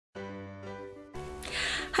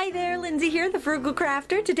Hi there, Lindsay here, the Frugal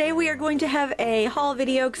Crafter. Today we are going to have a haul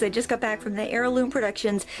video because I just got back from the Heirloom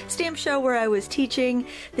Productions stamp show where I was teaching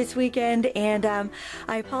this weekend, and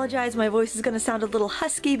I apologize, my voice is going to sound a little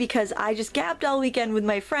husky because I just gabbed all weekend with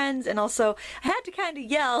my friends, and also I had to kind of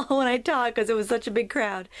yell when I talk because it was such a big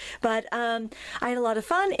crowd. But I had a lot of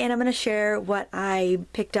fun, and I'm going to share what I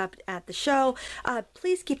picked up at the show.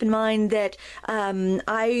 Please keep in mind that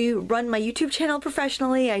I run my YouTube channel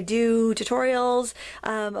professionally. I do tutorials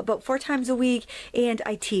about 4 times a week, and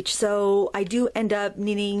I teach, so I do end up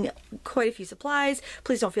needing quite a few supplies.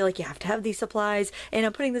 Please don't feel like you have to have these supplies, and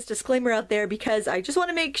I'm putting this disclaimer out there because I just want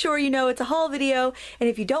to make sure you know it's a haul video, and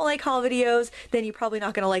if you don't like haul videos, then you're probably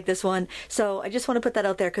not going to like this one. So I just want to put that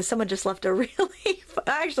out there because someone just left a really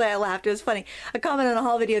actually I laughed, it was funny, a comment on a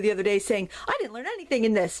haul video the other day saying I didn't learn anything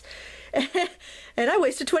in this and I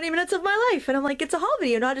wasted 20 minutes of my life, and I'm like, it's a haul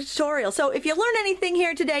video, not a tutorial. So if you learn anything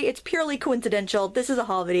here today, it's purely coincidental. This is a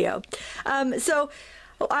haul video.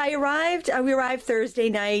 We arrived Thursday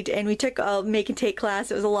night, and we took a make and take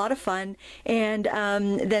class. It was a lot of fun. And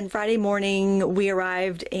then Friday morning we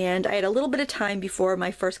arrived, and I had a little bit of time before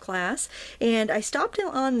my first class, and I stopped in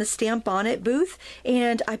on the Stamp Bonnet booth,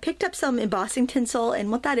 and I picked up some embossing tinsel,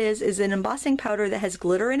 and what that is an embossing powder that has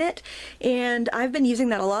glitter in it, and I've been using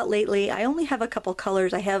that a lot lately. I only have a couple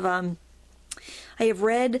colors. I have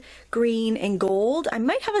red, green, and gold. I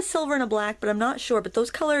might have a silver and a black, but I'm not sure. But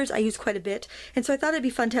those colors I use quite a bit, and so I thought it'd be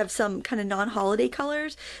fun to have some kind of non-holiday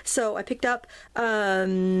colors. So I picked up,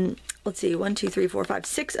 let's see, 1, 2, 3, 4, 5,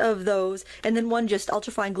 6 of those, and then one just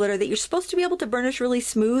ultrafine glitter that you're supposed to be able to burnish really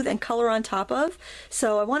smooth and color on top of.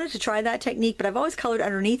 So I wanted to try that technique, but I've always colored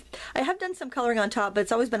underneath. I have done some coloring on top, but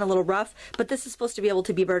it's always been a little rough. But this is supposed to be able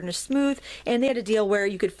to be burnished smooth, and they had a deal where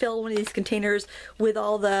you could fill one of these containers with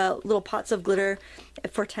all the little pots of glitter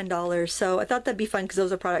for $10. So I thought that'd be fun because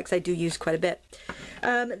those are products I do use quite a bit.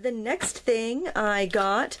 The next thing I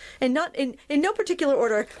got, and not in no particular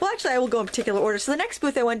order, well actually I will go in particular order. So the next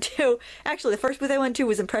booth I went to, actually the first booth I went to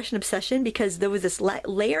was Impression Obsession, because there was this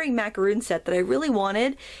layering macaroon set that I really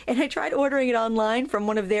wanted, and I tried ordering it online from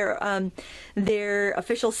one of their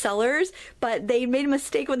official sellers, but they made a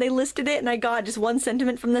mistake when they listed it, and I got just one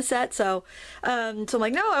sentiment from the set. So I'm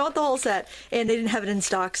like, no, I want the whole set, and they didn't have it in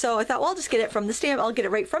stock. So I thought, well, I'll just get it from the stamp. I'll get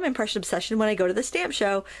it right from Impression Obsession when I go to the stamp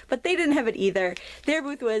show, but they didn't have it either. Their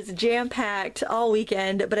booth was jam-packed all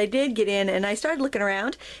weekend, but I did get in and I started looking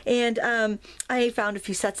around, and I found a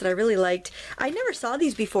few sets that I really liked. I never saw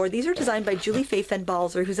these before. These are designed by Julie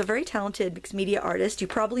Balzer, who's a very talented mixed media artist. You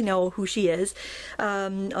probably know who she is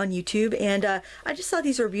on YouTube, and I just thought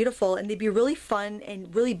these were beautiful, and they'd be really fun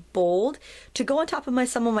and really bold to go on top of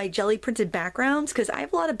some of my jelly printed backgrounds, because I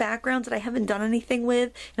have a lot of backgrounds that I haven't done anything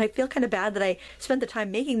with, and I feel kind of bad that I spent the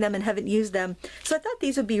time making them and haven't used them. So I thought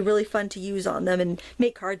these would be really fun to use on them and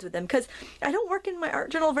make cards with them, because I don't work in my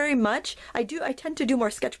art journal very much. I tend to do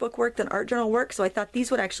more sketchbook work than art journal work, so I thought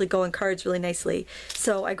these would actually go in cards really nicely.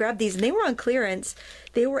 So I grabbed these, and they were on clearance.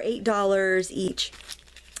 They were $8 each.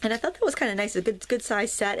 And I thought that was kind of nice, a good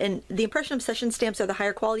size set. And the Impression Obsession stamps are the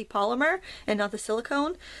higher quality polymer and not the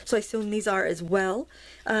silicone, so I assume these are as well.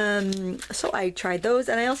 So I tried those,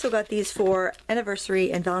 and I also got these for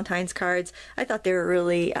anniversary and Valentine's cards. I thought they were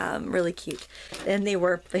really really cute, and they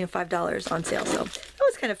were $5 on sale, so that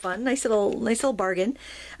was kind of fun. Nice little bargain.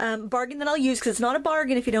 Bargain that I'll use, because it's not a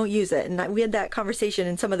bargain if you don't use it. And we had that conversation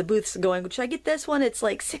in some of the booths going, should I get this one? It's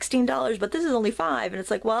like $16, but this is only $5, and it's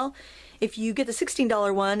like, well, if you get the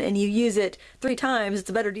 $16 one and you use it 3 times, it's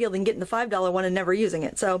a better deal than getting the $5 one and never using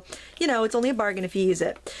it. So, you know, it's only a bargain if you use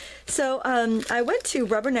it. So I went to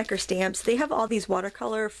Rubbernecker Stamps. They have all these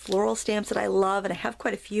watercolor floral stamps that I love, and I have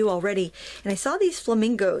quite a few already. And I saw these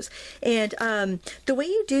flamingos, and the way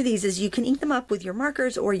you do these is you can ink them up with your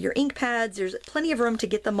markers or your ink pads. There's plenty of room to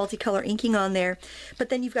get the multicolor inking on there, but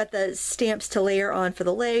then you've got the stamps to layer on for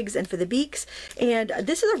the legs and for the beaks. And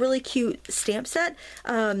this is a really cute stamp set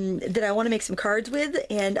that I want to make some cards with,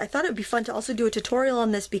 and I thought it would be fun to also do a tutorial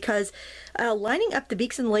on this, because lining up the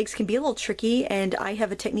beaks and the legs can be a little tricky, and I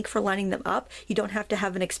have a technique for lining them up. You don't have to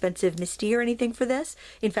have an expensive MISTI or anything for this.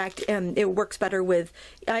 In fact, it works better with,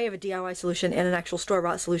 I have a DIY solution and an actual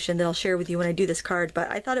store-bought solution that I'll share with you when I do this card,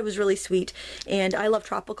 but I thought it was really sweet, and I love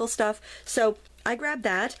tropical stuff, so I grabbed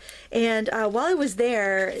that, and while I was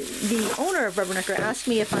there, the owner of Rubbernecker asked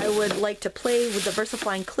me if I would like to play with the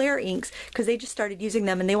VersaFine clear inks, because they just started using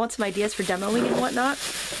them and they want some ideas for demoing and whatnot.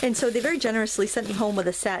 And so they very generously sent me home with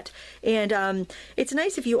a set. And it's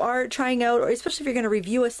nice if you are trying out, or especially if you're going to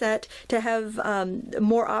review a set, to have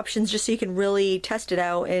more options just so you can really test it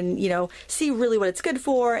out and, you know, see really what it's good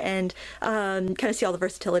for, and kind of see all the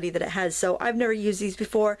versatility that it has. So I've never used these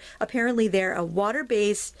before. Apparently they're a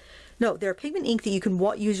water-based, no, they're a pigment ink that you can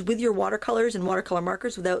use with your watercolors and watercolor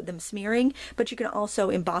markers without them smearing, but you can also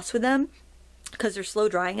emboss with them because they're slow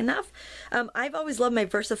drying enough. I've always loved my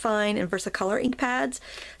VersaFine and VersaColor ink pads,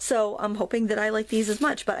 so I'm hoping that I like these as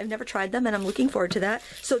much, but I've never tried them and I'm looking forward to that.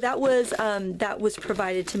 So that was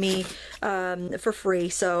provided to me for free,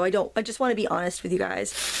 so I just want to be honest with you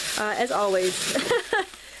guys, as always.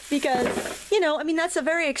 Because, you know, I mean, that's a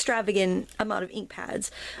very extravagant amount of ink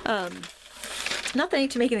pads. Not that I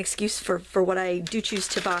need to make an excuse for what I do choose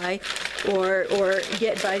to buy or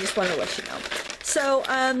get, but I just wanted to let you know. So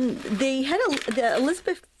they had the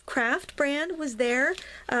Elizabeth Craft brand was there.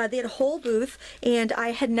 They had a whole booth, and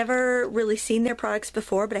I had never really seen their products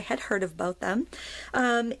before, but I had heard about them.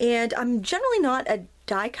 And I'm generally not a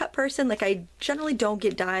die cut person. Like, I generally don't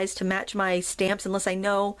get dies to match my stamps unless I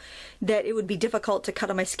know that it would be difficult to cut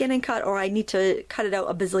on my Skin and Cut, or I need to cut it out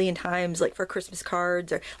a bazillion times, like for Christmas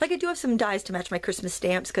cards, or like I do have some dies to match my Christmas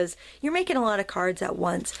stamps because you're making a lot of cards at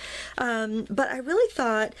once. But I really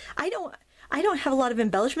thought, I don't have a lot of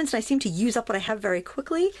embellishments, and I seem to use up what I have very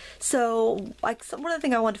quickly. So like, one of the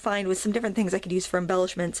things I wanted to find was some different things I could use for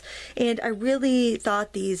embellishments. And I really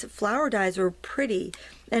thought these flower dies were pretty.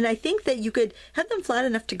 And I think that you could have them flat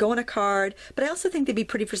enough to go on a card, but I also think they'd be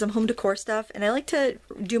pretty for some home decor stuff. And I like to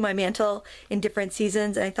do my mantle in different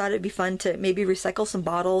seasons, and I thought it'd be fun to maybe recycle some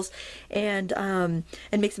bottles and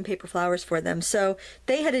make some paper flowers for them. So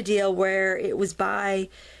they had a deal where it was buy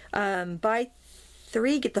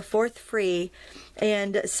 3, get the 4th free.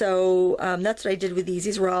 And so that's what I did with these.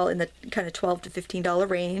 These were all in the kind of $12 to $15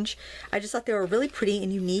 range. I just thought they were really pretty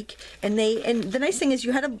and unique. And the nice thing is,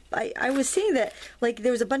 you had I was seeing that, like,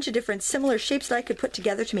 there was a bunch of different similar shapes that I could put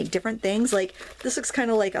together to make different things. Like, this looks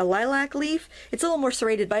kind of like a lilac leaf. It's a little more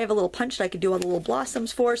serrated, but I have a little punch that I could do all the little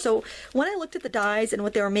blossoms for. So when I looked at the dies and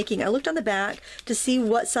what they were making, I looked on the back to see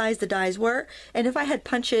what size the dies were. And if I had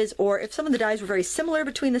punches, or if some of the dies were very similar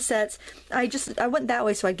between the sets, I went that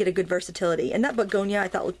way so I'd get a good versatility. And that begonia I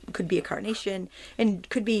thought could be a carnation, and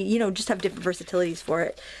could be, you know, just have different versatilities for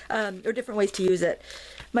it, or different ways to use it.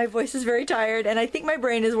 My voice is very tired, and I think my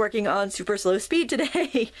brain is working on super slow speed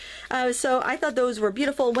today. So I thought those were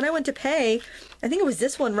beautiful. When I went to pay, I think it was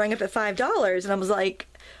this one rang up at $5, and I was like,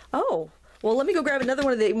 oh, well, let me go grab another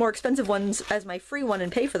one of the more expensive ones as my free one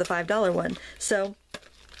and pay for the $5 one. So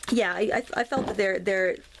yeah, I felt that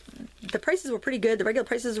the prices were pretty good. The regular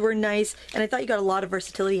prices were nice, and I thought you got a lot of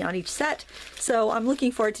versatility on each set. So I'm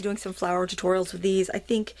looking forward to doing some flower tutorials with these. I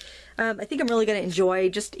think I'm really going to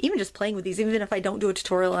enjoy even just playing with these, even if I don't do a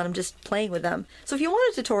tutorial on them, just playing with them. So if you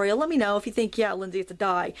want a tutorial, let me know. If you think, yeah, Lindsay, it's a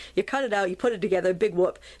die, you cut it out, you put it together, big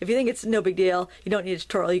whoop. If you think it's no big deal, you don't need a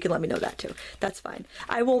tutorial, you can let me know that too. That's fine.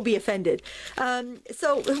 I won't be offended.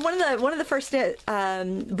 So one of the first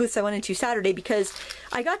booths I went into Saturday, because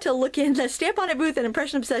I got to look in the Stamp On It booth and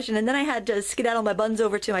Impression Obsession, and then I had to skedaddle my buns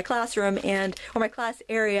over to my classroom or my class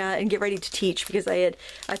area and get ready to teach, because I had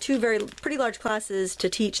 2 pretty large classes to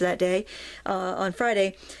teach that day. On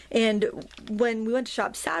Friday. And when we went to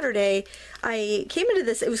shop Saturday, I came into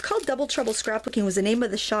this. It was called Double Trouble Scrapbooking was the name of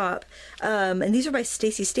the shop, and these are by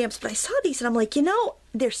Stacy Stamps. But I saw these and I'm like, you know,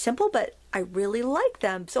 they're simple, but I really like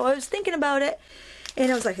them. So I was thinking about it, and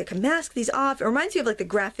I was like, I can mask these off. It reminds me of like the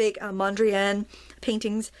graphic Mondrian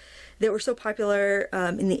paintings that were so popular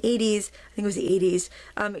in the 80s. I think it was the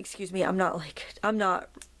 80s. Excuse me, I'm not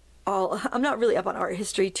really up on art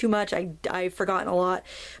history too much. I've forgotten a lot,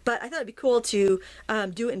 but I thought it'd be cool to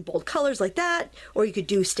do it in bold colors like that, or you could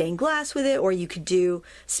do stained glass with it, or you could do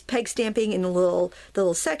peg stamping in the little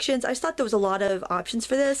sections. I just thought there was a lot of options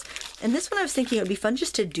for this, and this one I was thinking it would be fun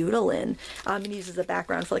just to doodle in and use as a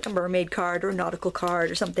background for like a mermaid card or a nautical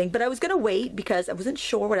card or something. But I was gonna wait because I wasn't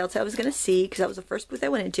sure what else I was gonna see, because that was the first booth I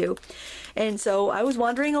went into, and so I was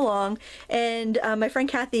wandering along, and my friend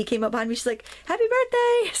Kathy came up behind me. She's like, "Happy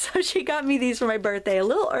birthday!" So she got me these for my birthday a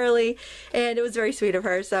little early, and it was very sweet of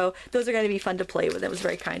her. So those are going to be fun to play with. It was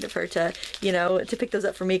very kind of her to, you know, to pick those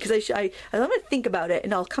up for me, because I want to think about it,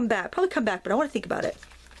 and I'll probably come back, but I want to think about it.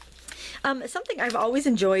 Something I've always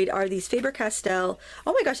enjoyed are these Faber-Castell.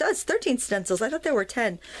 Oh my gosh, that's 13 stencils. I thought there were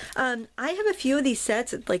 10. I have a few of these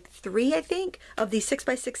sets, like 3, I think, of these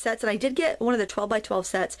 6x6 sets, and I did get one of the 12x12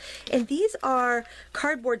 sets. And these are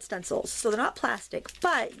cardboard stencils, so they're not plastic,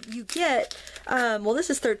 but you get, well, this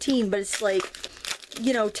is 13, but it's like,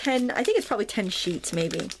 you know, 10, I think it's probably 10 sheets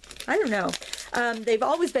maybe. I don't know. They've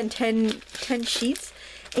always been 10 sheets,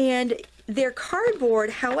 and they're cardboard.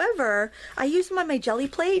 However, I use them on my jelly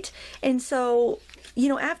plate, and so, you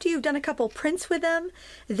know, after you've done a couple prints with them,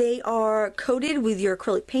 they are coated with your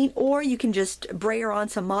acrylic paint, or you can just brayer on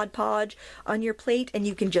some Mod Podge on your plate, and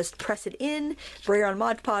you can just press it in, brayer on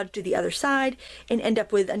Mod Podge to the other side, and end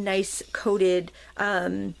up with a nice coated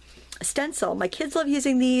stencil. My kids love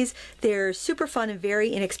using these. They're super fun and very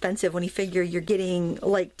inexpensive when you figure you're getting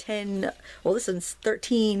like 10, well, this one's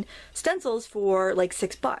 13 stencils for like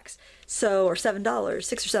 $6. So, or $7,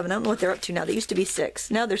 6 or 7. I don't know what they're up to now. They used to be $6.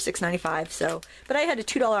 Now they're $6.95. So, but I had a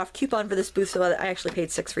 $2 off coupon for this booth, so I actually paid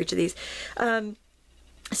 $6 for each of these.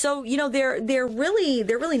 So, you know, they're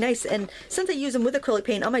really nice, and since I use them with acrylic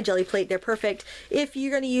paint on my jelly plate, they're perfect. If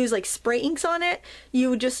you're going to use like spray inks on it, you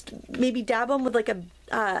would just maybe dab them with like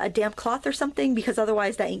a damp cloth or something, because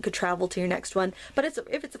otherwise that ink could travel to your next one. But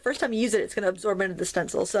if it's the first time you use it, it's going to absorb into the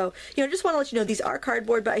stencil. So, you know, just want to let you know these are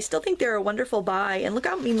cardboard, but I still think they're a wonderful buy. And look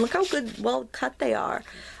how good, well cut they are.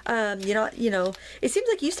 You know, it seems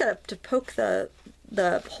like you used to have to poke the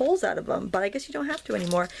holes out of them, but I guess you don't have to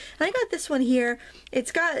anymore. And I got this one here.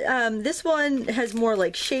 It's got, this one has more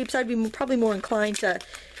like shapes. I'd be probably more inclined to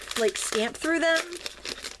like stamp through them.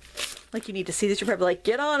 Like, you need to see this. You're probably like,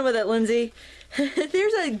 get on with it, Lindsay.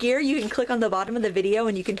 There's a gear you can click on the bottom of the video,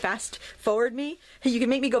 and you can fast forward me. You can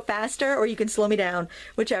make me go faster, or you can slow me down,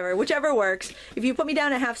 whichever works. If you put me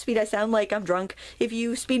down at half speed, I sound like I'm drunk. If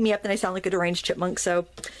you speed me up, then I sound like a deranged chipmunk. So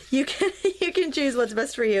you can choose what's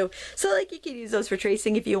best for you. So like, you can use those for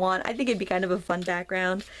tracing if you want. I think it'd be kind of a fun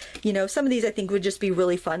background. You know, some of these I think would just be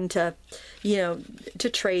really fun to, you know, to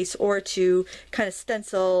trace or to kind of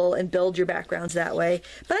stencil and build your backgrounds that way.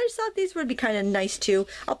 But I just thought these would be kind of nice too.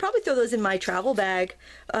 I'll probably throw those in my travel bag.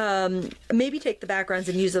 Maybe take the backgrounds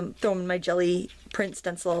and use them, throw them in my jelly print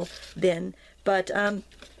stencil bin. But I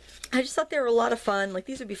just thought they were a lot of fun. Like,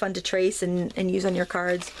 these would be fun to trace and use on your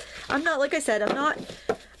cards. I'm not, like I said, I'm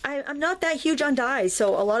not that huge on dies, so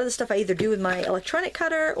a lot of the stuff I either do with my electronic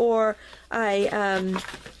cutter, or I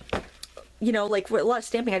you know, like with a lot of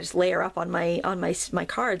stamping, I just layer up on my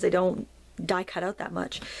cards. I don't die cut out that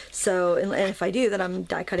much. So, and if I do, then I'm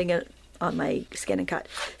die cutting it on my Scan and Cut.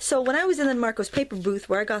 So when I was in the Marco's paper booth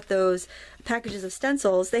where I got those packages of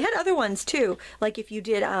stencils, they had other ones too. Like if you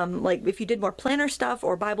did more planner stuff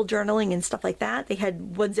or Bible journaling and stuff like that, they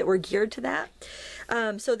had ones that were geared to that.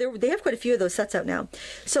 So they have quite a few of those sets out now.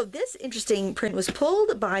 So this interesting print was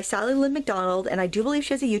pulled by Sally Lynn McDonald, and I do believe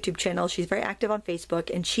she has a YouTube channel. She's very active on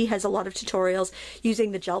Facebook, and she has a lot of tutorials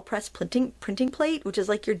using the gel press printing plate, which is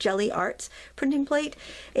like your Jelly Arts printing plate.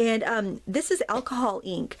 And this is alcohol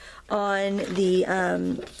ink on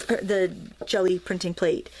the jelly printing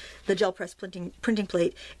plate, the gel press printing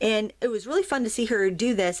plate. And it was really fun to see her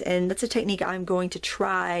do this, and that's a technique I'm going to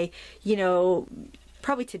try, you know,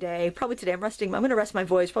 probably today. I'm going to rest my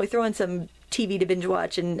voice, probably throw in some TV to binge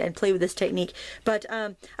watch and play with this technique. But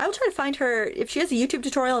I will try to find her. If she has a YouTube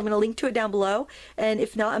tutorial, I'm going to link to it down below. And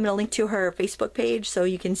if not, I'm going to link to her Facebook page so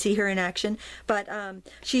you can see her in action. But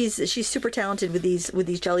she's super talented with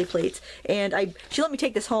these jelly plates. And she let me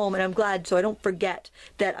take this home, and I'm glad, so I don't forget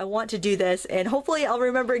that I want to do this. And hopefully I'll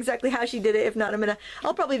remember exactly how she did it. If not,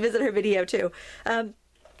 I'll probably visit her video too.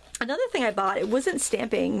 Another thing I bought, it wasn't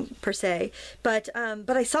stamping per se, but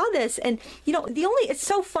I saw this, and you know, it's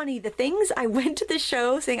so funny, the things I went to the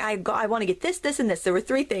show saying I want to get this, this, and this. There were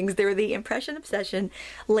 3 things. There were the Impression Obsession,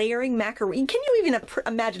 layering macaroon. Can you even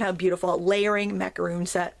imagine how beautiful a layering macaroon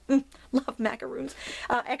set? Love macaroons.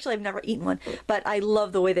 Actually, I've never eaten one, but I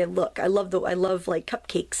love the way they look. I love like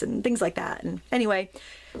cupcakes and things like that. And anyway,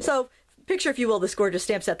 so picture, if you will, this gorgeous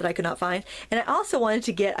stamp set that I could not find. And I also wanted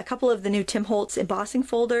to get a couple of the new Tim Holtz embossing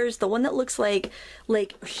folders. The one that looks like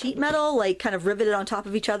sheet metal, like kind of riveted on top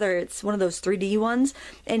of each other. It's one of those 3D ones.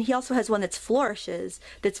 And he also has one that's flourishes,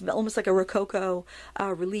 that's almost like a Rococo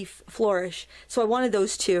relief flourish. So I wanted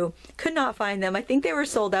those two. Could not find them. I think they were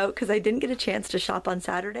sold out because I didn't get a chance to shop on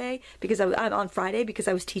Saturday, because I'm on Friday because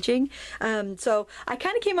I was teaching. So I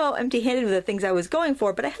kind of came out empty-handed with the things I was going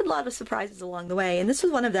for, but I had a lot of surprises along the way. And this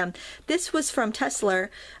was one of them. this was from Tesla,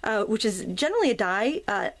 which is generally a dye,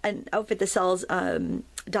 an outfit that sells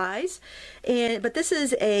dyes, but this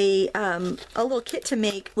is a little kit to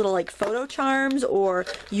make little like photo charms, or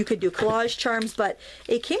you could do collage charms, but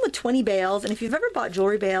it came with 20 bales, and if you've ever bought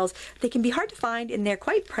jewelry bales, they can be hard to find and they're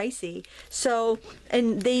quite pricey. So,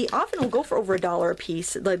 and they often will go for over $1 a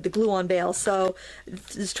piece, like the glue-on bales. So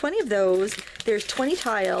there's 20 of those, there's 20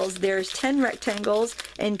 tiles, there's 10 rectangles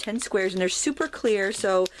and 10 squares, and they're super clear,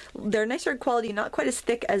 so they're nicer quality, not quite as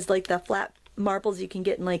thick as like the flat marbles you can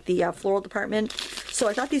get in like the floral department. So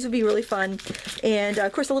I thought these would be really fun, and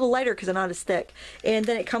of course a little lighter because they're not as thick. And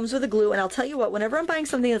then it comes with a glue, and I'll tell you what, whenever I'm buying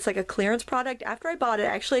something that's like a clearance product, after I bought it,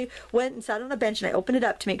 I actually went and sat on a bench and I opened it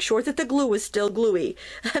up to make sure that the glue was still gluey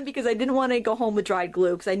because I didn't want to go home with dried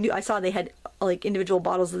glue, because I saw they had like individual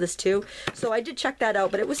bottles of this too. So I did check that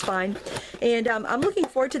out, but it was fine. And I'm looking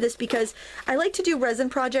forward to this because I like to do resin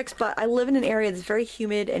projects, but I live in an area that's very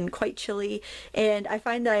humid and quite chilly, and I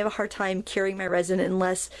find that I have a hard time curing my resin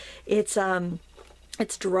unless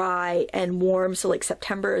it's dry and warm. So like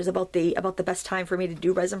September is about the best time for me to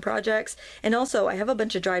do resin projects. And also I have a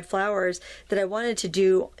bunch of dried flowers that I wanted to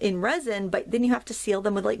do in resin, but then you have to seal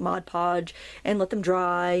them with like Mod Podge and let them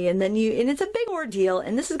dry, and it's a big ordeal.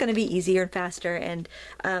 And this is going to be easier and faster, and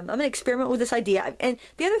I'm going to experiment with this idea. And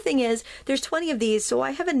the other thing is there's 20 of these, so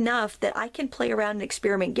I have enough that I can play around and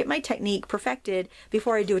experiment, get my technique perfected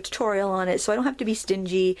before I do a tutorial on it, so I don't have to be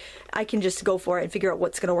stingy. I can just go for it and figure out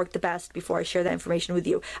what's going to work the best before I share that information with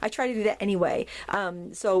you. I try to do that anyway.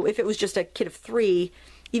 So if it was just a kit of 3,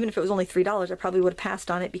 even if it was only $3, I probably would have passed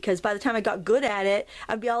on it, because by the time I got good at it,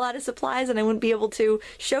 I'd be all out of supplies and I wouldn't be able to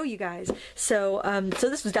show you guys. So so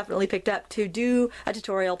this was definitely picked up to do a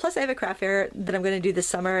tutorial. Plus I have a craft fair that I'm going to do this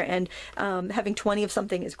summer, and having 20 of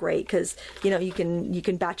something is great because you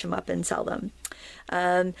can batch them up and sell them.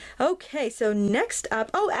 Okay, so next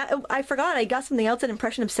up, I forgot, I got something else at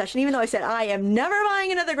Impression Obsession, even though I said I am never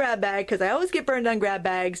buying another grab bag because I always get burned on grab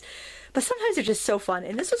bags. But sometimes they're just so fun.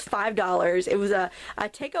 And this was $5. It was a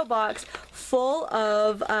take-out box full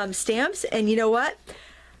of stamps. And you know what?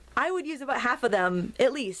 I would use about half of them,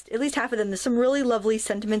 at least half of them. There's some really lovely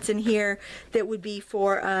sentiments in here that would be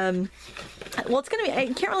for, well, it's going to be, I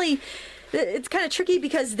can't really, it's kind of tricky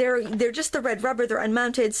because they're just the red rubber. They're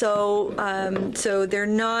unmounted, so so they're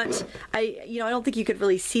not. I don't think you could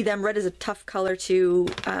really see them. Red is a tough color to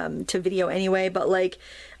video anyway. But like,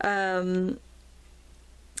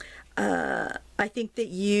 I think that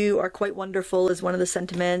you are quite wonderful is one of the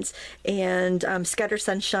sentiments, and scatter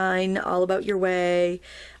sunshine all about your way,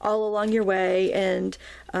 all along your way, and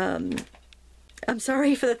I'm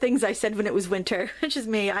sorry for the things I said when it was winter, which is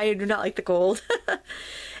me. I do not like the cold.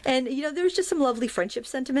 And there was just some lovely friendship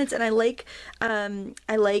sentiments, and I like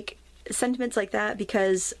sentiments like that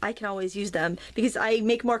because I can always use them, because I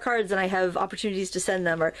make more cards than I have opportunities to send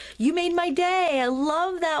them. Or, you made my day. I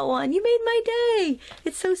love that one. You made my day.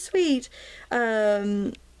 It's so sweet.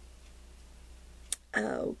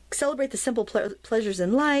 Celebrate the simple pleasures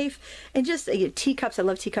in life, and just teacups. I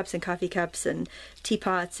love teacups and coffee cups and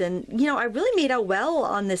teapots, and I really made out well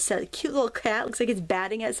on this cute little cat. Looks like it's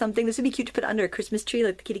batting at something. This would be cute to put under a Christmas tree,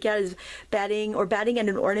 like the kitty cat is batting at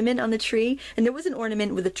an ornament on the tree. And there was an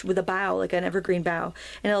ornament with a bough, like an evergreen bough,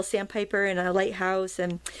 and a little sandpiper and a lighthouse,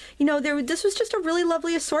 and this was just a really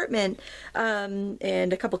lovely assortment.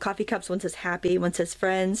 And a couple coffee cups. One says happy, one says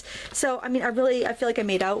friends. So I mean, I feel like I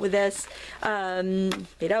made out with this.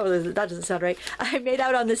 Made out, that doesn't sound right. I made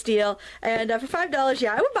out on this deal, and for $5,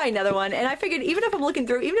 yeah, I would buy another one. And I figured, even if I'm looking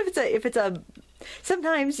through, even if it's a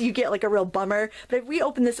sometimes you get like a real bummer, but if we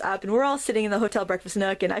open this up and we're all sitting in the hotel breakfast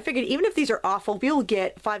nook, and I figured even if these are awful, we'll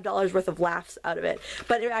get $5 worth of laughs out of it.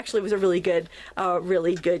 But it actually was a really good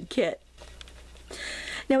kit.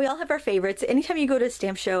 Now, we all have our favorites. Anytime you go to a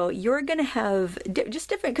stamp show, you're going to have just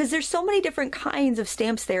different, because there's so many different kinds of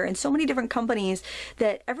stamps there and so many different companies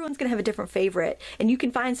that everyone's going to have a different favorite, and you can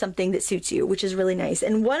find something that suits you, which is really nice.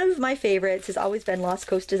 And one of my favorites has always been Lost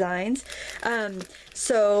Coast Designs.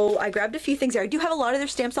 So I grabbed a few things there. I do have a lot of their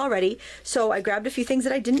stamps already, so I grabbed a few things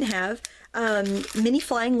that I didn't have. Mini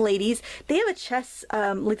Flying Ladies. They have a chess,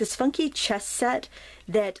 like this funky chess set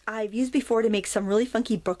that I've used before to make some really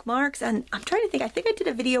funky bookmarks, and I'm trying to think, I think I did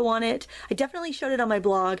a video on it. I definitely showed it on my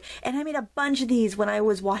blog, and I made a bunch of these when I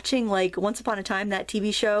was watching like Once Upon a Time, that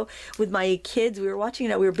TV show with my kids. We were watching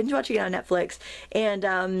it, we were binge watching it on Netflix, and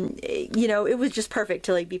it was just perfect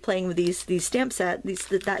to like be playing with these stamp set,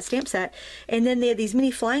 that stamp set. And then they had these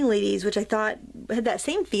Mini Flying Ladies, which I thought had that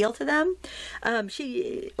same feel to them.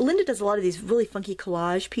 Linda does a lot of these really funky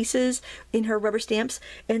collage pieces in her rubber stamps,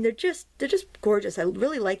 and they're just gorgeous. I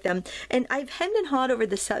really like them, and I've hemmed and hawed over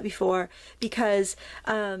this set before because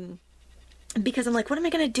because I'm like, what am I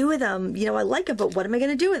going to do with them? You know, I like them, but what am I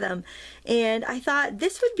going to do with them? And I thought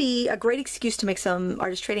this would be a great excuse to make some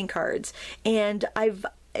artist trading cards. And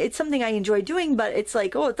it's something I enjoy doing, but it's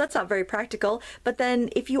like, oh, that's not very practical. But then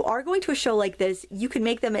if you are going to a show like this, you can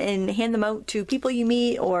make them and hand them out to people you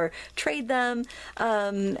meet or trade them.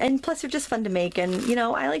 And plus they're just fun to make. And, you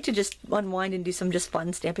know, I like to just unwind and do some just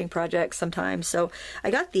fun stamping projects sometimes. So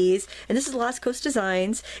I got these, and this is Lost Coast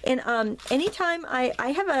Designs. And anytime I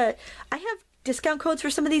have discount codes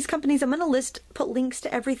for some of these companies, I'm going to put links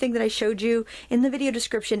to everything that I showed you in the video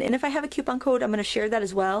description. And if I have a coupon code, I'm going to share that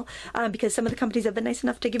as well, because some of the companies have been nice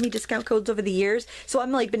enough to give me discount codes over the years. So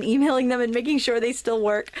I'm like been emailing them and making sure they still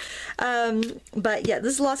work. But yeah,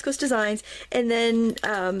 this is Lost Coast Designs. And then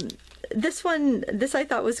this I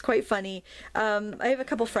thought was quite funny. I have a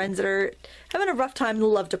couple friends that are having a rough time in the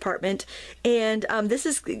love department, and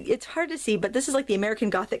it's hard to see, but this is like the American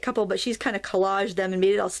Gothic couple, but she's kind of collaged them and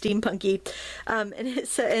made it all steampunky.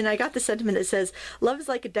 And I got the sentiment that says, "Love is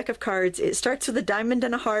like a deck of cards. It starts with a diamond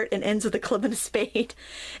and a heart and ends with a club and a spade."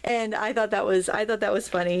 And I thought that was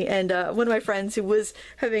funny. And one of my friends who was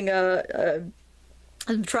having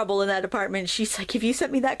trouble in that department, she's like, if you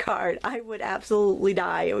sent me that card, I would absolutely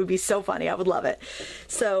die. It would be so funny. I would love it.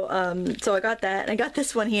 So I got that, and I got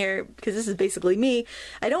this one here because this is basically me.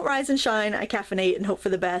 I don't rise and shine, I caffeinate and hope for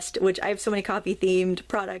the best, which I have so many coffee themed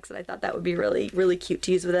products, and I thought that would be really, really cute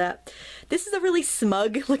to use with that. This is a really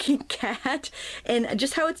smug looking cat, and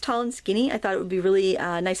just how it's tall and skinny, I thought it would be really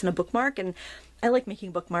nice on a bookmark. And I like making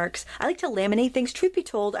bookmarks. I like to laminate things. Truth be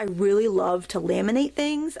told, I really love to laminate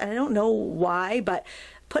things, and I don't know why, but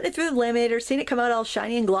putting it through the laminator, seeing it come out all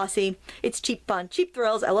shiny and glossy, it's cheap fun, cheap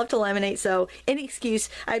thrills. I love to laminate, so any excuse.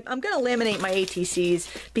 I'm gonna laminate my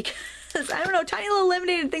ATCs because I don't know, tiny little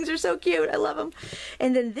laminated things are so cute. I love them.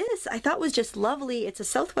 And then this I thought was just lovely. It's a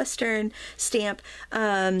Southwestern stamp,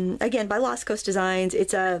 again by Lost Coast Designs.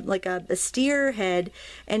 It's like a steer head,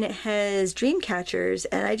 and it has dream catchers,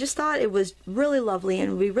 and I just thought it was really lovely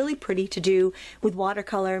and would be really pretty to do with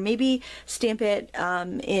watercolor. Maybe stamp it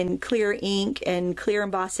in clear ink and clear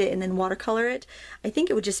emboss it and then watercolor it. I think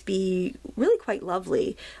it would just be really quite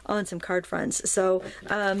lovely on some card fronts. So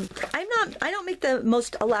I don't make the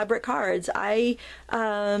most elaborate cards. I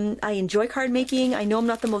enjoy card making. I know I'm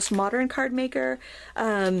not the most modern card maker,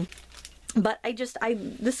 but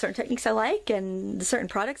there's certain techniques I like and the certain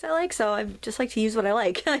products I like, so I just like to use what I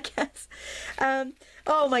like, I guess.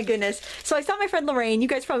 Oh my goodness. So I saw my friend Lorraine. You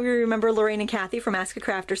guys probably remember Lorraine and Kathy from Ask a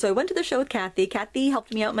Crafter. So I went to the show with Kathy. Kathy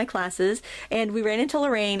helped me out in my classes, and we ran into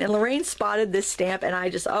Lorraine, and Lorraine spotted this stamp, and I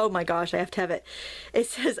just, oh my gosh, I have to have it. It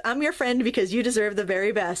says, "I'm your friend because you deserve the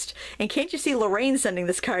very best." And can't you see Lorraine sending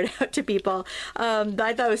this card out to people? I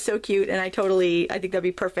thought it was so cute, and I think that'd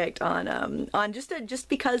be perfect on just a just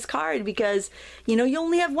because card, because, you know, you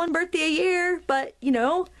only have one birthday a year, but, you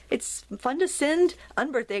know, it's fun to send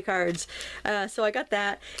unbirthday cards. So I got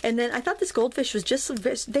that. And then I thought this goldfish was just,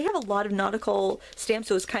 they have a lot of nautical stamps,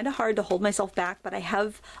 so it's kind of hard to hold myself back, but I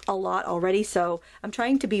have a lot already, so I'm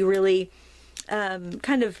trying to be really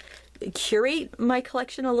kind of curate my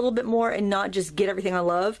collection a little bit more and not just get everything I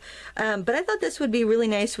love. But I thought this would be really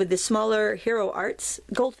nice with the smaller Hero Arts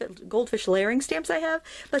goldfish layering stamps I have.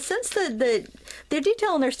 But since their detail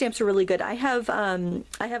on their stamps are really good, I have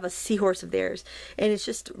a seahorse of theirs, and it's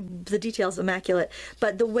just, the detail's immaculate.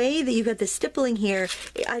 But the way that you got the stippling here,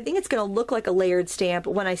 I think it's going to look like a layered stamp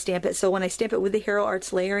when I stamp it. So when I stamp it with the Hero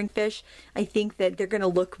Arts layering fish, I think that they're going to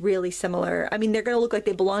look really similar. I mean, they're going to look like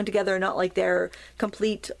they belong together, not like they're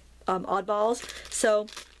complete oddballs. So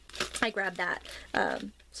I grabbed that.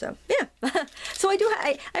 So yeah. So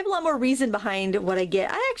I have a lot more reason behind what I get.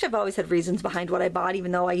 I actually have always had reasons behind what I bought,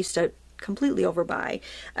 even though I used to completely overbuy.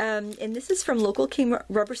 And this is from Local King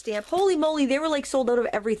Rubber Stamp. Holy moly, they were like sold out of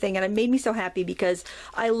everything, and it made me so happy because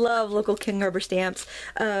I love Local King Rubber Stamps.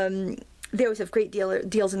 They always have great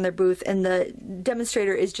deals in their booth, and the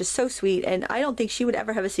demonstrator is just so sweet, and I don't think she would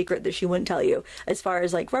ever have a secret that she wouldn't tell you as far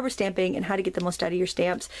as like rubber stamping and how to get the most out of your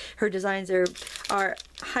stamps. Her designs are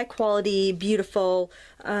high quality, beautiful,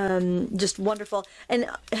 just wonderful. And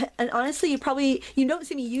honestly, you don't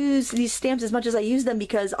see me use these stamps as much as I use them,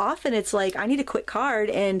 because often it's like I need a quick card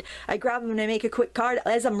and I grab them and I make a quick card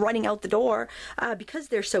as I'm running out the door, because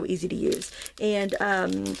they're so easy to use. And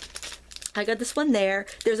I got this one there.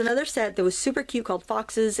 There's another set that was super cute called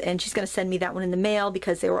Foxes, and she's going to send me that one in the mail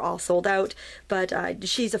because they were all sold out. But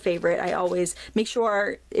she's a favorite. I always make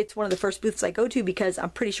sure it's one of the first booths I go to because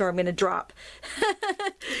I'm pretty sure I'm going to drop.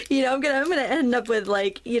 You know, I'm gonna end up with,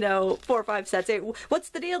 like, you know, 4 or 5 sets. Hey, what's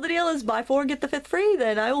the deal? The deal is buy 4 and get the 5th free.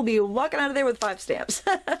 Then I will be walking out of there with 5 stamps.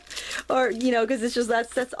 Or, you know, because it's just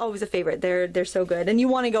that's always a favorite. They're so good, and you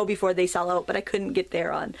want to go before they sell out. But I couldn't get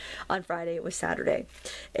there on Friday. It was Saturday,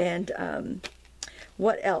 and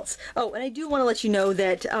what else? Oh, and I do want to let you know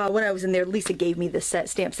that when I was in there, Lisa gave me this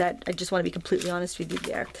stamp set. I just want to be completely honest with you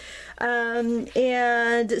there.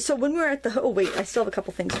 And so when we were at the, oh wait, I still have a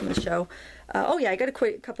couple things from the show. Oh yeah, I got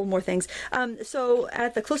a couple more things. So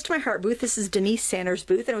at the Close to My Heart booth, this is Denise Sanders'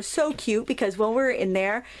 booth, and it was so cute because when we were in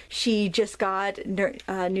there, she just got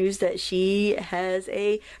news that she has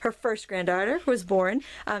her first granddaughter was born.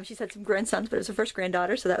 She's had some grandsons, but it was her first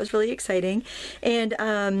granddaughter, so that was really exciting. And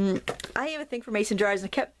I have a thing for mason jars,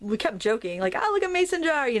 and we kept joking, like, oh, look at mason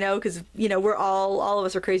jar, you know, because, you know, we're all of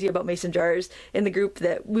us are crazy about mason jars in the group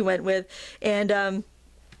that we went with, and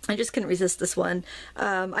I just couldn't resist this one.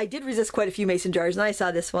 I did resist quite a few mason jars, and I saw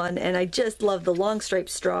this one, and I just love the long striped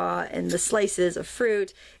straw and the slices of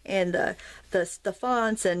fruit and the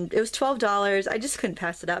fonts, and it was $12. I just couldn't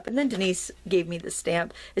pass it up. And then Denise gave me this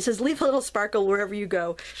stamp. It says, leave a little sparkle wherever you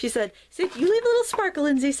go. She said, see, you leave a little sparkle,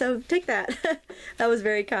 Lindsay, so take that. That was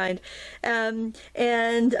very kind. And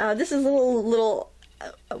this is a little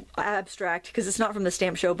abstract because it's not from the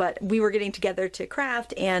stamp show, but we were getting together to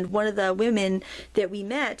craft, and one of the women that we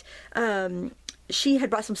met, she had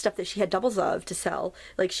brought some stuff that she had doubles of to sell.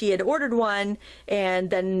 Like, she had ordered one and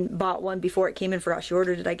then bought one before it came in for us. She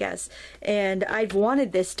ordered it, I guess. And I've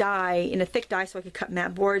wanted this die in a thick die so I could cut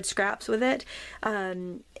mat board scraps with it.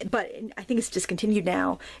 But I think it's discontinued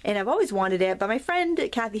now. And I've always wanted it, but my friend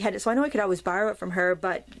Kathy had it, so I know I could always borrow it from her,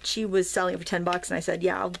 but she was selling it for 10 bucks, and I said,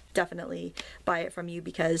 yeah, I'll definitely buy it from you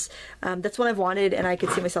because that's what I've wanted, and I could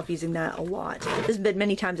see myself using that a lot. There's been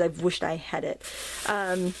many times I've wished I had it.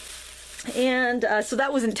 And so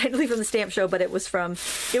that wasn't technically from the stamp show, but it was from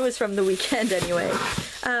the weekend anyway.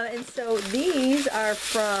 And so these are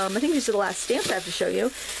from, I think these are the last stamps I have to show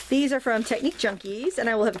you. These are from Technique Junkies, and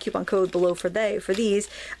I will have a coupon code below for these.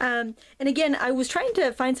 And again, I was trying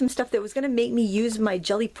to find some stuff that was going to make me use my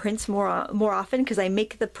jelly prints more often, because I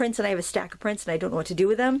make the prints and I have a stack of prints and I don't know what to do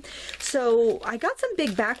with them. So I got some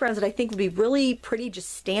big backgrounds that I think would be really pretty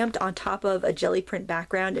just stamped on top of a jelly print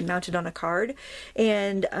background and mounted on a card.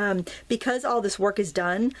 And because all this work is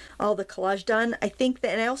done, all the collage done, I think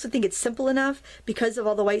that, and I also think it's simple enough because of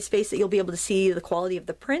all the white space that you'll be able to see the quality of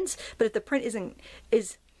the prints. But if the print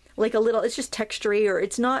is like a little, it's just textury, or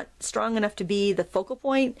it's not strong enough to be the focal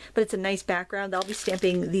point, but it's a nice background, I'll be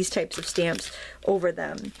stamping these types of stamps over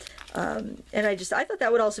them. And I thought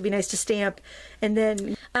that would also be nice to stamp and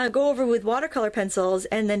then go over with watercolor pencils,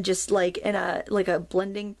 and then just like in a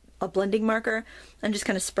blending marker, and just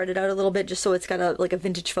kind of spread it out a little bit just so it's got a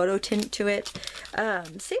vintage photo tint to it.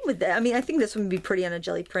 Same with that. I mean, I think this one would be pretty on a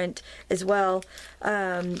jelly print as well.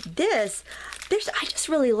 I just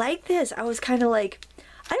really like this. I was kind of like,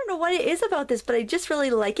 I don't know what it is about this, but I just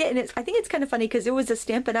really like it. And I think it's kind of funny because it was a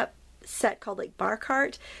Stampin' Up set called like Bar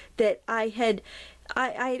Cart that I had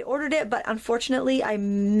ordered it, but unfortunately I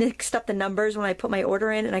mixed up the numbers when I put my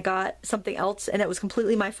order in, and I got something else, and it was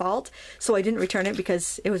completely my fault, so I didn't return it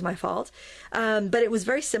because it was my fault. But it was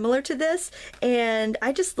very similar to this, and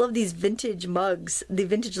I just love these vintage mugs, the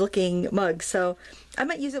vintage looking mugs, so I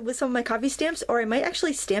might use it with some of my coffee stamps, or I might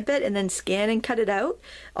actually stamp it and then scan and cut it out,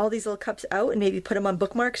 all these little cups out, and maybe put them on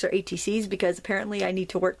bookmarks or ATCs, because apparently I need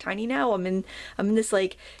to work tiny now. I'm in this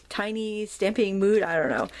like tiny stamping mood. I don't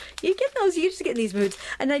know. You just get in these moods.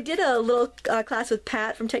 And I did a little class with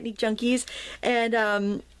Pat from Technique Junkies,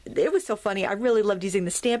 and it was so funny. I really loved using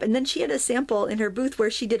the stamp. And then she had a sample in her booth where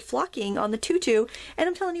she did flocking on the tutu, and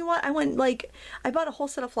I'm telling you what, I bought a whole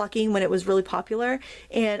set of flocking when it was really popular,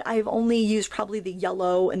 and I've only used probably the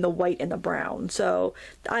yellow and the white and the brown. So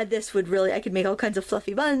this would really, I could make all kinds of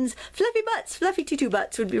fluffy buns, fluffy butts, fluffy tutu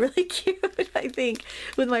butts would be really cute, I think,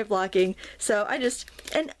 with my flocking. So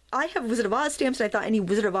and I have Wizard of Oz stamps, and I thought any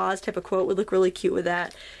Wizard of Oz type of quote would look really cute with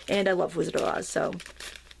that, and I love Wizard of Oz, so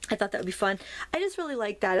I thought that would be fun. I just really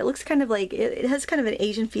like that. It looks kind of like, it has kind of an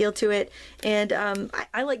Asian feel to it, and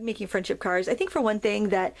I like making friendship cards. I think for one thing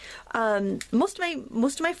that most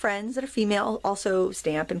of my friends that are female also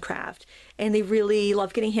stamp and craft, and they really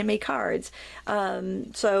love getting handmade cards.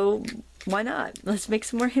 So why not? Let's make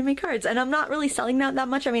some more handmade cards. And I'm not really selling that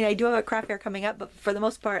much. I mean, I do have a craft fair coming up, but for the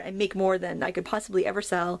most part, I make more than I could possibly ever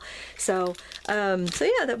sell. So, so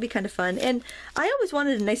yeah, that would be kind of fun. And I always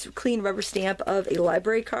wanted a nice clean rubber stamp of a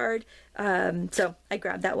library card. So I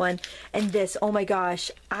grabbed that one. And this, oh my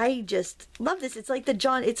gosh, I just love this. It's like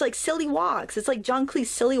it's like Silly Walks. It's like John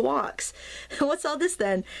Cleese's Silly Walks. What's all this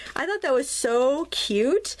then? I thought that was so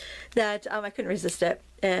cute that I couldn't resist it.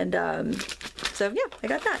 And so yeah, I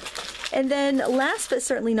got that. And then last but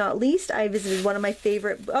certainly not least, I visited one of my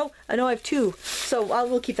favorite, oh, I know I have two, so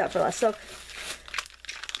we'll keep that for last. So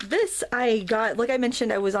this I got, like I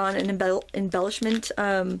mentioned, I was on an embellishment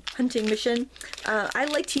hunting mission. I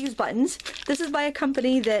like to use buttons. This is by a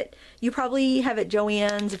company that you probably have at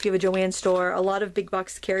Joann's if you have a Joann store. A lot of big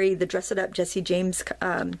box carry the Dress It Up Jesse James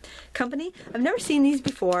company. I've never seen these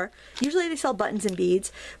before. Usually they sell buttons and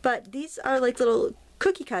beads, but these are like little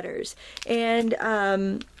cookie cutters. And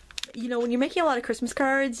you know, when you're making a lot of Christmas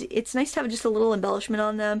cards, it's nice to have just a little embellishment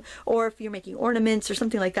on them, or if you're making ornaments or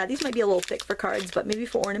something like that. These might be a little thick for cards, but maybe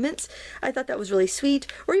for ornaments, I thought that was really sweet.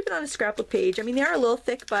 Or even on a scrapbook page. I mean, they are a little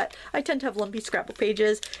thick, but I tend to have lumpy scrapbook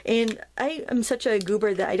pages, and I am such a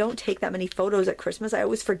goober that I don't take that many photos at Christmas. I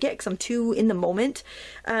always forget because I'm too in the moment.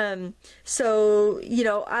 So, you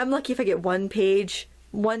know, I'm lucky if I get one page,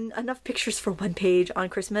 enough pictures for one page on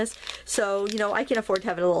Christmas. So, you know, I can afford to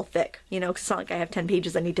have it a little thick, you know, because it's not like I have 10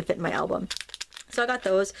 pages I need to fit in my album. So I got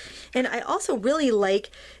those. And I also really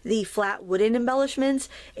like the flat wooden embellishments,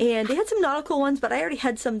 and they had some nautical ones, but I already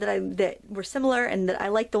had some that were similar, and that I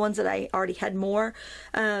like the ones that I already had more.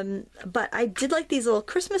 But I did like these little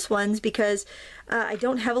Christmas ones because I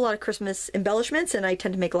don't have a lot of Christmas embellishments, and I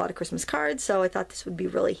tend to make a lot of Christmas cards, so I thought this would be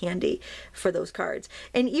really handy for those cards.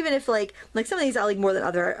 And even if like some of these I like more than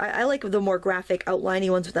other, I like the more graphic outliney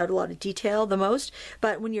ones without a lot of detail the most.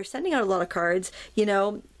 But when you're sending out a lot of cards, you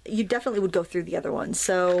know, you definitely would go through the other ones.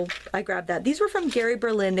 So I grabbed that. These were from Gary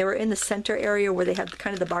Berlin. They were in the center area where they had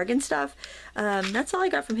kind of the bargain stuff. That's all I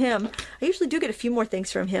got from him. I usually do get a few more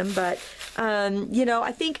things from him, but you know,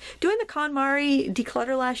 I think doing the KonMari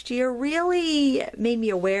declutter last year really made me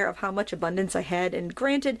aware of how much abundance I had. And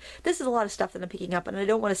granted, this is a lot of stuff that I'm picking up, and I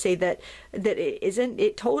don't want to say that it isn't.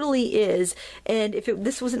 It totally is. And if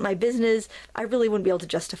this wasn't my business, I really wouldn't be able to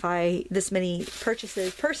justify this many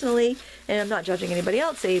purchases personally. And I'm not judging anybody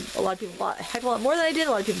else. A lot of people bought a heck of a lot more than I did.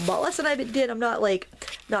 A lot of people bought less than I did. I'm not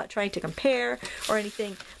not trying to compare or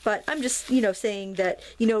anything, but I'm just, you know, saying that,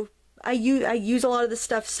 you know, I use a lot of this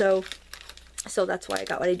stuff, so that's why I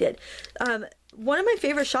got what I did. One of my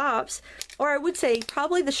favorite shops, or I would say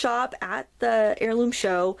probably the shop at the Heirloom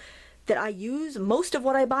show that I use most of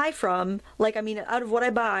what I buy from, like, I mean, out of what I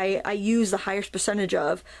buy, I use the highest percentage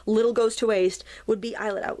of, little goes to waste, would be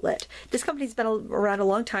Eyelet Outlet. This company's been around a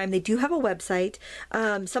long time. They do have a website.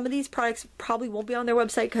 Some of these products probably won't be on their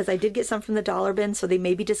website because I did get some from the dollar bin, so they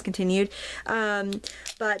may be discontinued.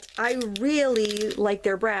 But I really like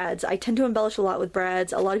their brads. I tend to embellish a lot with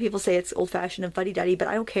brads. A lot of people say it's old-fashioned and fuddy-duddy, but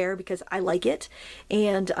I don't care because I like it.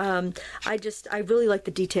 And I really like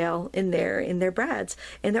the detail in their brads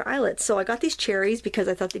and their eyelets. So I got these cherries because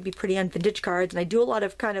I thought they'd be pretty on vintage cards, and I do a lot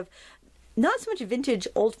of kind of not so much vintage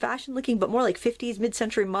old-fashioned looking, but more like 50s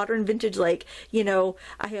mid-century modern vintage. Like, you know,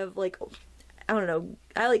 I have like, I don't know,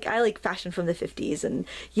 I like fashion from the 50s, and,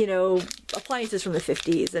 you know, appliances from the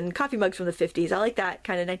 50s and coffee mugs from the 50s. I like that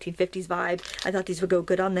kind of 1950s vibe. I thought these would go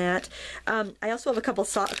good on that. I also have a couple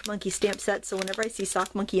Sock Monkey stamp sets, so whenever I see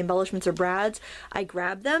Sock Monkey embellishments or brads, I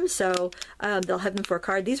grab them. So they'll have them for a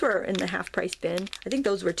card. These were in the half price bin. I think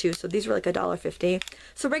those were too, so these were like $1.50.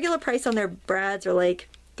 So regular price on their brads are like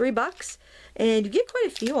 $3, and you get quite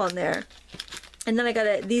a few on there. And then I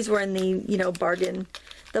got these were in the, you know, bargain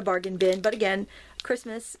bin, but again,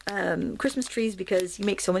 Christmas trees, because you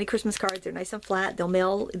make so many Christmas cards. They're nice and flat. They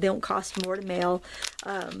don't cost more to mail.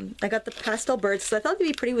 I got the pastel birds, so I thought they'd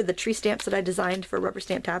be pretty with the tree stamps that I designed for rubber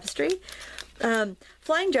stamp tapestry.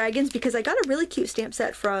 Flying dragons, because I got a really cute stamp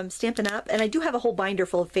set from Stampin' Up, and I do have a whole binder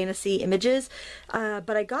full of fantasy images,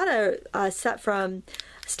 but I got a set from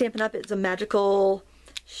Stampin' Up. It's a magical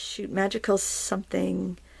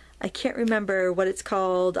something. I can't remember what it's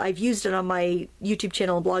called. I've used it on my YouTube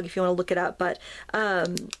channel and blog if you want to look it up, but I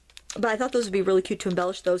thought those would be really cute to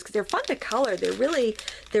embellish those because they're fun to color. They're really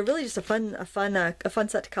just a fun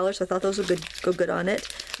set to color. So I thought those would go good on it.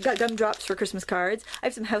 I've got gumdrops for Christmas cards. I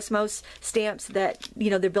have some house mouse stamps that,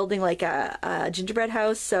 you know, they're building like a gingerbread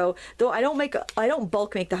house. So though I don't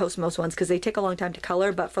bulk make the house mouse ones because they take a long time to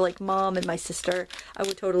color. But for like mom and my sister, I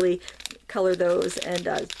would totally color those and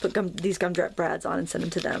put these gumdrop brads on and send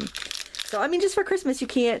them to them. So I mean, just for Christmas, you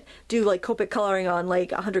can't do like Copic coloring on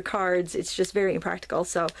like 100 cards. It's just very impractical.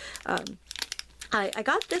 So I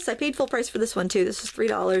got this. I paid full price for this one too. This was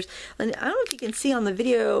 $3. And I don't know if you can see on the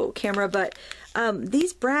video camera, but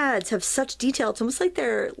these brads have such detail. It's almost like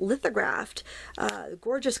they're lithographed.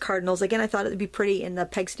 Gorgeous cardinals. Again, I thought it would be pretty in the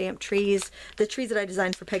peg stamp trees, the trees that I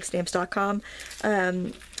designed for pegstamps.com.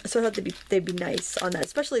 So I thought they'd be nice on that,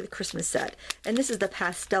 especially the Christmas set. And this is the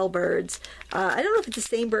pastel birds. I don't know if it's the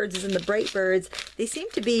same birds as in the bright birds. They seem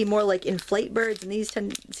to be more like inflate birds, and these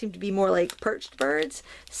seem to be more like perched birds.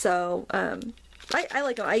 So I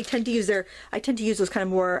like them. I tend to use those kind of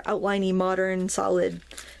more outliney, modern, solid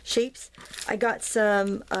shapes. I got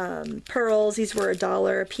some pearls. These were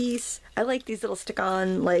 $1 a piece. I like these little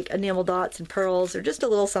stick-on like enamel dots and pearls. They're just a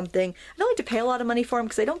little something. I don't like to pay a lot of money for them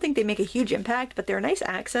because I don't think they make a huge impact, but they're a nice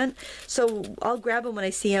accent. So I'll grab them when I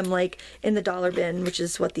see them like in the dollar bin, which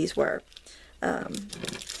is what these were.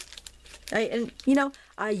 And you know,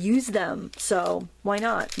 I use them, so why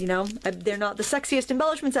not? You know, they're not the sexiest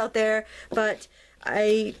embellishments out there, but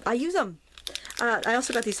I use them. I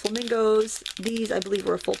also got these flamingos. These, I believe,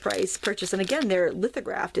 were a full price purchase, and again, they're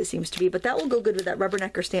lithographed, it seems to be, but that will go good with that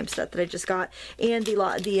Rubbernecker stamp set that I just got, and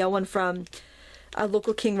the one from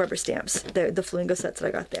Local King Rubber Stamps, the flamingo sets that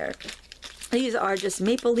I got there. These are just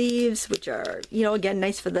maple leaves, which are, you know, again,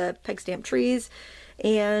 nice for the peg stamp trees.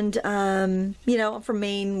 And you know, from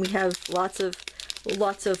Maine, we have lots of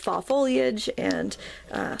fall foliage, and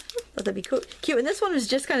that'd be cute. And this one was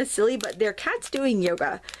just kind of silly, but they're cats doing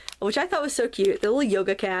yoga, which I thought was so cute. The little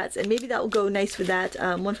yoga cats, and maybe that will go nice with that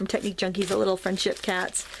one from Technique Junkies, the little friendship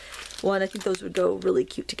cats one. I think those would go really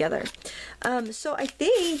cute together. So I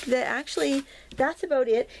think that actually that's about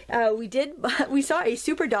it. We saw a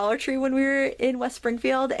super Dollar Tree when we were in West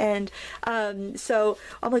Springfield, and so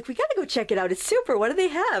I'm like, we gotta go check it out. It's super. What do they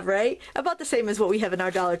have, right? About the same as what we have in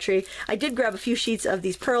our Dollar Tree. I did grab a few sheets of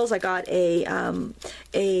these pearls. I got a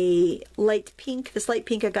light pink. This light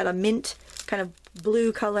pink, I got a mint kind of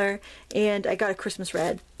blue color, and I got a Christmas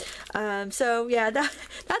red. So yeah,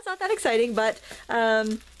 that's not that exciting, but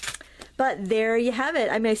there you have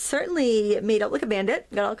it. I mean, I certainly made out like a bandit.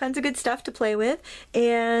 Got all kinds of good stuff to play with,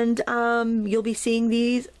 and you'll be seeing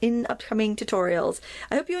these in upcoming tutorials.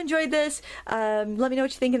 I hope you enjoyed this. Let me know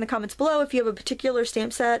what you think in the comments below. If you have a particular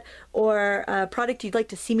stamp set or product you'd like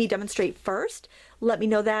to see me demonstrate first, let me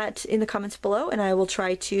know that in the comments below, and I will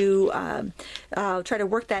try to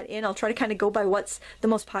work that in. I'll try to kind of go by what's the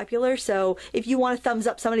most popular. So if you want to thumbs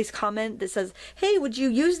up somebody's comment that says, hey, would you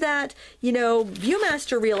use that, you know,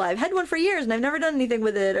 Viewmaster reel? I've had one for years and I've never done anything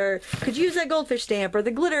with it, or could you use that goldfish stamp or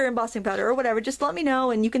the glitter embossing powder or whatever, just let me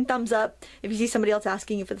know, and you can thumbs up if you see somebody else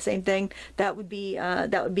asking you for the same thing. That would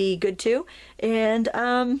be good too.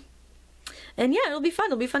 And yeah, it'll be fun.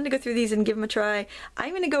 It'll be fun to go through these and give them a try.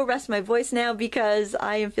 I'm going to go rest my voice now because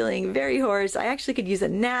I am feeling very hoarse. I actually could use a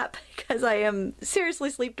nap because I am seriously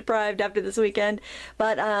sleep deprived after this weekend.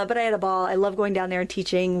 But I had a ball. I love going down there and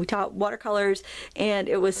teaching. We taught watercolors, and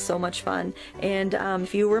it was so much fun. And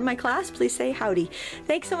if you were in my class, please say howdy.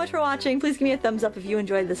 Thanks so much for watching. Please give me a thumbs up if you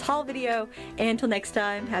enjoyed this haul video. And until next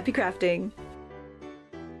time, happy crafting.